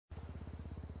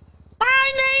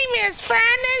name is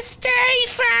Furnace Day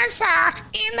Fursa,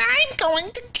 and I'm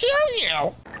going to kill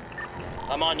you.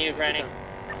 I'm on you, Granny.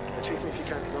 Chase me if you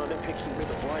can, because I don't pick you with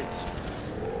the right.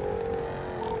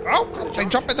 Oh, God, they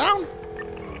jumping down.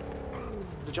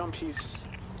 The jump, he's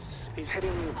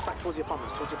heading back towards the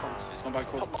apartments, He's going back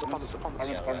towards apartments.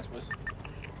 apartments, boys.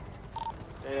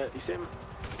 Yeah, you see him?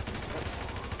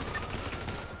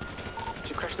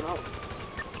 She crashed him out.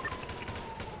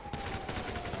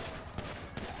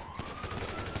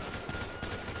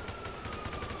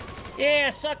 Yeah,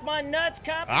 suck my nuts,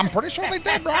 cop. I'm pretty sure they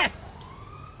did, bro.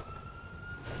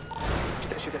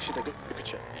 She's there, good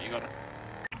picture. Yeah, you got her.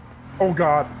 Oh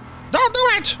God! Don't do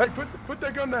it. Hey, put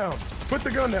that gun down. Put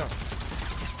the gun down.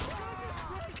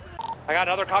 I got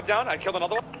another cop down. I killed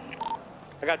another one.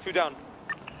 I got 2 down.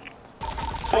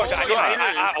 Look,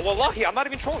 well, lucky. I'm not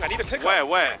even trolling. I need to pick up.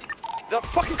 Where? The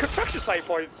fucking construction site,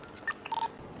 boys.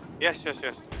 Yes.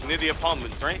 Near the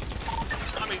apartments, right?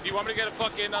 Tommy, do you want me to get a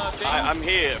fucking thing? I'm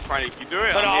here, Franny. If you do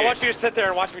it, No, I want you to sit there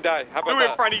and watch me die. How about do it,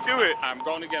 that? Franny. Do it. I'm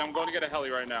going to get a heli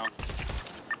right now.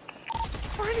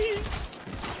 Franny,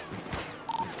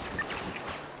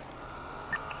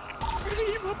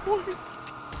 my boy.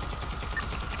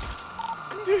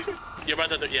 You're about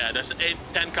to, yeah, there's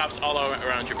 10 cops all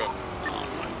around you, bro. Oh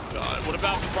my God. What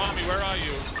about Rami? Where are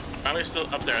you? Rami's still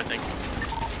up there, I think.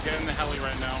 Get in the heli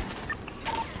right now.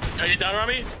 Are you down,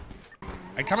 Rami?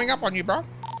 I'm coming up on you, bro.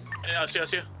 Yeah, I see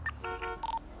you.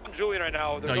 I'm Julian right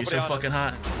now. Oh, you're so fucking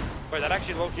hot. Wait, that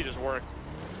actually low-key just worked.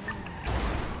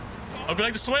 I'd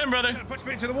like to swim, brother. Push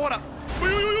me into the water.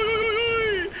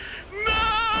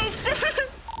 No, friend.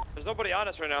 There's nobody on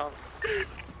us right now.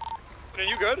 Are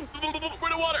you good? We're in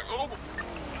the water. Oh.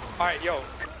 Alright, yo.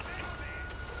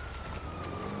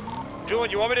 Julian,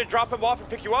 you want me to drop him off and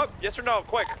pick you up? Yes or no?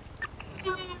 Quick.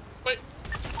 Wait.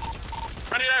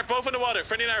 Friendly and I are both in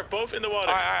the water.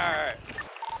 Alright.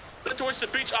 Head towards the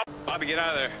beach. Bobby, get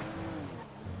out of there.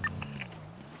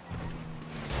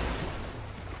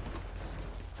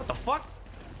 What the fuck?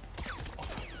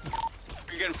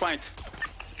 You're getting flanked.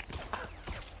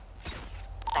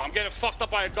 Oh, I'm getting fucked up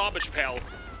by a garbage pail.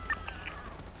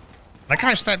 That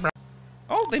guy's dead, bro.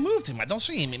 Oh, they moved him. I don't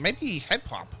see him. Maybe he head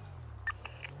pop.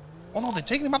 Oh no, they're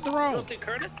taking him up the You road. don't see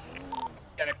Curtis?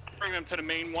 Gotta bring them to the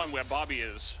main one where Bobby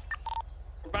is.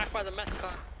 We're back by the meth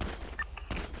car.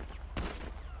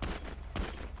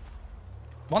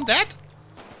 One dead?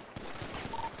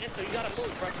 Yeah, so you gotta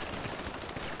move, bro.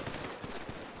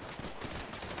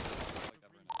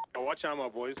 Oh, watch ammo,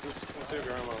 boys. Let's save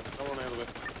your ammo. I want to handle it.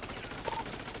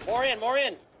 More in.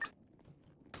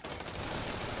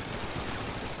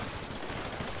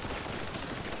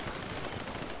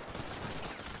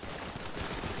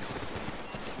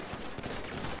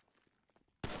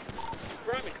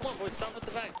 Rami, come on, boys, stop with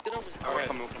the bags. Get over. Alright,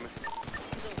 come on.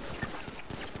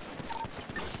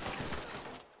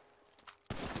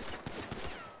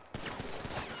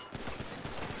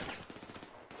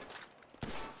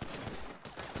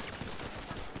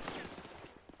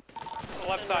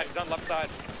 Left side, he's on left side.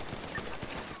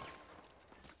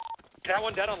 Got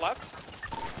one dead on left.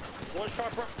 One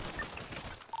sharp right.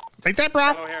 They dead,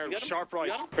 bro. Oh, here, sharp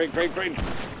right. Break.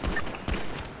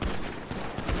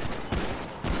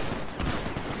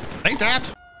 They dead.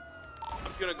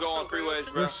 I'm gonna go on freeways,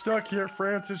 bro. You're stuck here,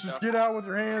 Francis. Just get out with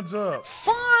your hands up.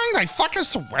 Fine, I fucking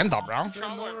surrender, bro.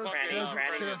 Franny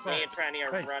and Franny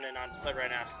are running on foot right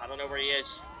now. I don't know where he is.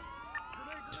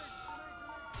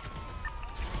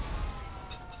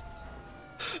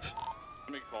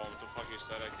 Let me call him. What the fuck he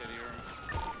said? I can't hear him.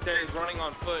 He said he's running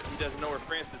on foot. He doesn't know where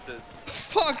Francis is.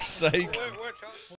 Fuck's sake. Where,